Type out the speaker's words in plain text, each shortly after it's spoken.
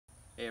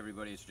Hey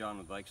everybody, it's John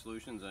with Bike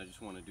Solutions. I just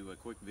want to do a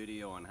quick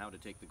video on how to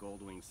take the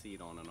Goldwing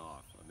seat on and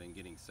off. I've been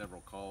getting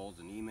several calls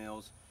and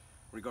emails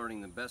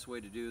regarding the best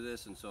way to do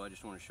this, and so I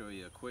just want to show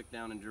you a quick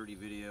down and dirty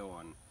video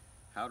on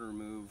how to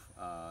remove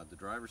the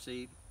driver's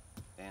seat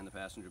and the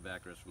passenger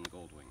backrest from the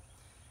Goldwing.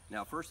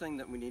 Now, first thing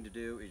that we need to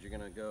do is you're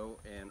going to go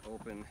and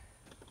open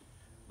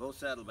both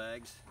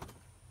saddlebags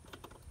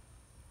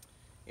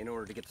in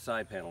order to get the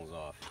side panels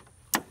off.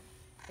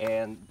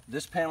 And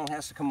this panel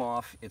has to come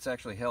off. It's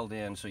actually held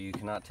in, so you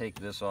cannot take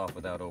this off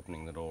without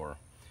opening the door.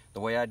 The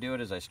way I do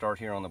it is I start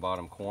here on the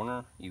bottom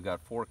corner. You've got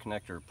 4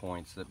 connector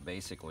points that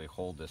basically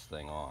hold this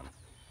thing on.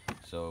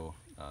 So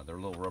they're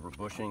little rubber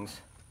bushings,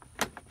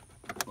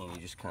 and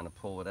you just kind of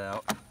pull it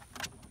out.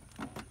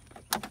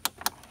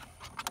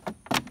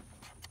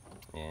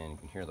 And you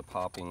can hear the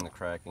popping, the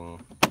cracking.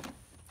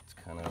 It's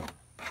kind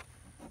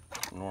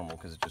of normal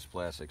because it's just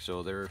plastic.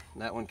 So there,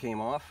 that one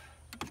came off.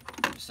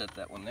 Set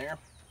that one there.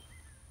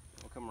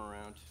 We'll come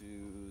around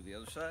to the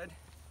other side,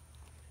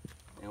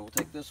 and we'll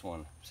take this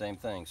one. Same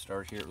thing.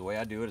 Start here. The way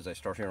I do it is I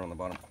start here on the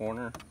bottom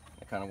corner.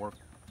 I kind of work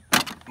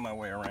my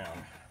way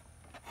around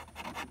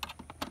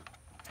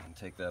and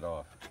take that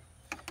off.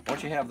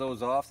 Once you have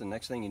those off, the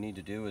next thing you need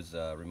to do is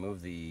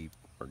remove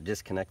or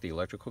disconnect the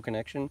electrical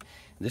connection.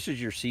 This is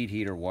your seat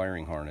heater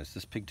wiring harness.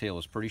 This pigtail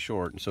is pretty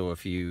short, and so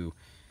if you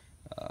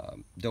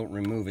don't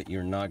remove it,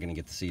 you're not going to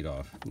get the seat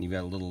off. And you've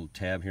got a little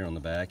tab here on the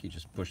back. You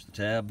just push the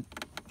tab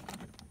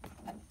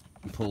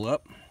and pull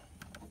up,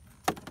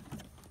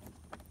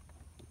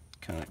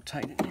 kind of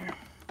tight in here.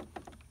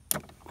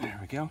 There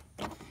we go.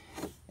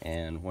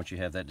 And once you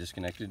have that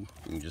disconnected,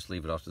 you can just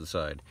leave it off to the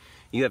side.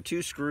 You have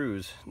 2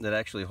 screws that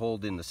actually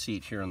hold in the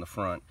seat here on the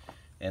front,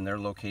 and they're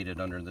located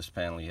under this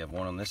panel. You have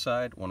one on this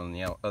side, one on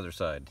the other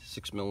side.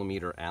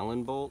 6mm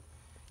Allen bolt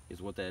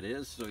is what that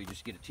is. So you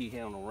just get a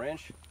T-handle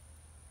wrench,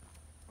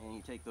 and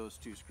you take those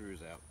 2 screws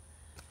out.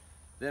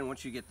 Then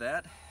once you get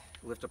that,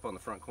 lift up on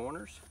the front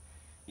corners.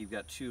 You've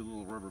got 2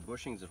 little rubber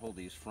bushings that hold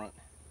these front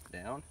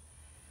down.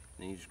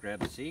 Then you just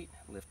grab the seat,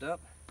 lift up,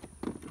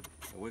 and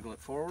wiggle it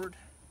forward,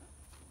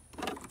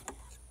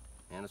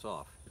 and it's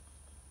off.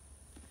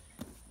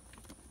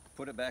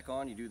 Put it back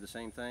on, you do the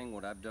same thing.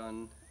 What I've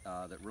done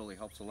that really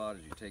helps a lot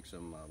is you take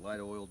some light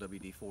oil,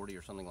 WD-40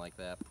 or something like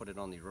that, put it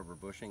on these rubber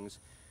bushings,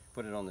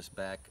 put it on this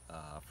back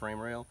frame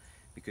rail,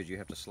 because you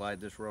have to slide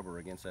this rubber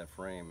against that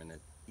frame, and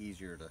it's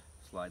easier to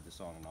slide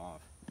this on and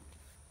off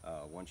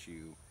once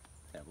you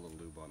have a little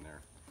lube on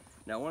there.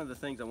 Now, one of the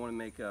things I want to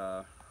make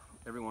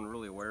everyone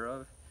really aware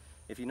of,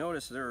 if you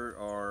notice, there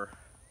are,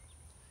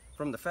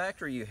 from the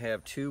factory, you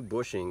have 2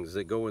 bushings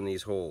that go in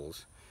these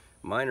holes.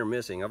 Mine are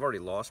missing. I've already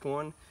lost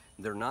one.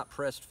 They're not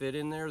pressed fit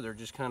in there. They're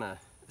just kind of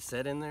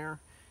set in there.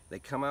 They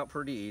come out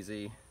pretty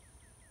easy.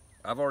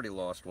 I've already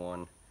lost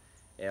one.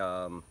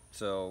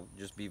 So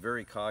just be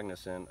very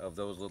cognizant of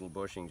those little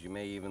bushings. You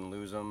may even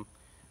lose them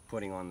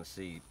putting on the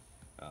seat.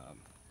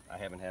 I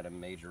haven't had a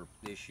major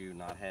issue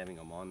not having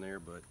them on there,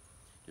 but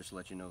just to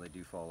let you know, they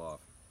do fall off.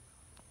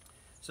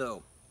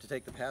 So to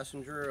take the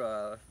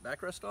passenger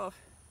backrest off,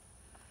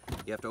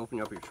 you have to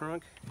open up your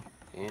trunk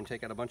and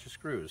take out a bunch of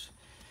screws.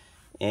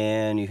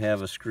 And you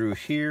have a screw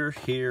here,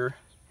 here,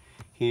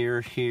 here,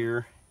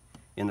 here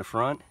in the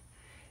front,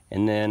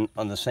 and then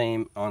on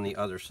the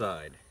other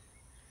side.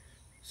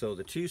 So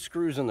the 2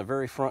 screws in the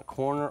very front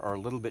corner are a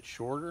little bit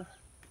shorter,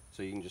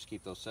 so you can just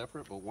keep those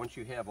separate. But once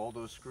you have all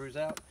those screws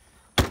out,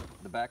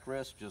 the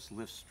backrest just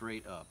lifts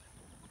straight up.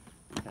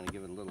 Kind of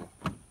give it a little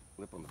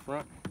lip on the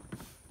front.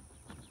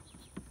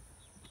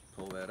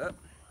 Pull that up.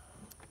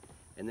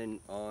 And then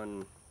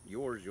on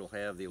yours, you'll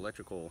have the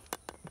electrical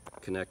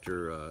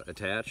connector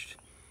attached.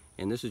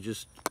 And this is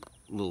just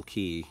a little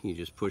key. You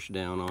just push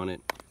down on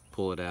it,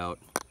 pull it out,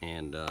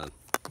 and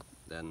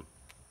then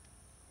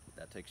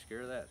that takes care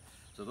of that.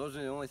 So those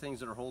are the only things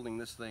that are holding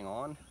this thing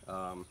on.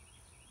 To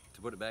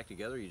put it back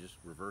together, you just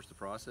reverse the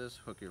process,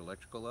 hook your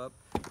electrical up,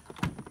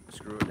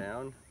 screw it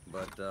down.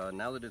 But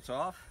now that it's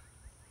off,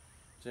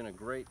 it's in a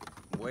great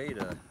way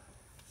to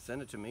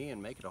send it to me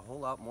and make it a whole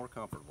lot more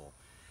comfortable.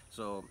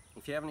 So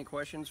if you have any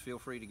questions, feel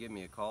free to give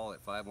me a call at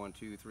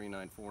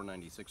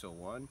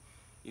 512-394-9601.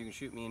 You can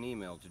shoot me an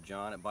email to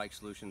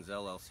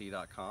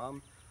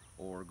john@bikesolutionsllc.com,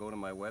 or go to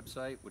my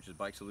website, which is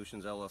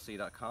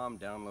bikesolutionsllc.com,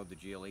 download the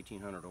GL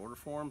 1800 order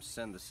form,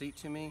 send the seat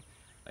to me.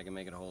 I can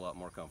make it a whole lot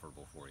more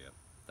comfortable for you.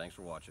 Thanks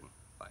for watching.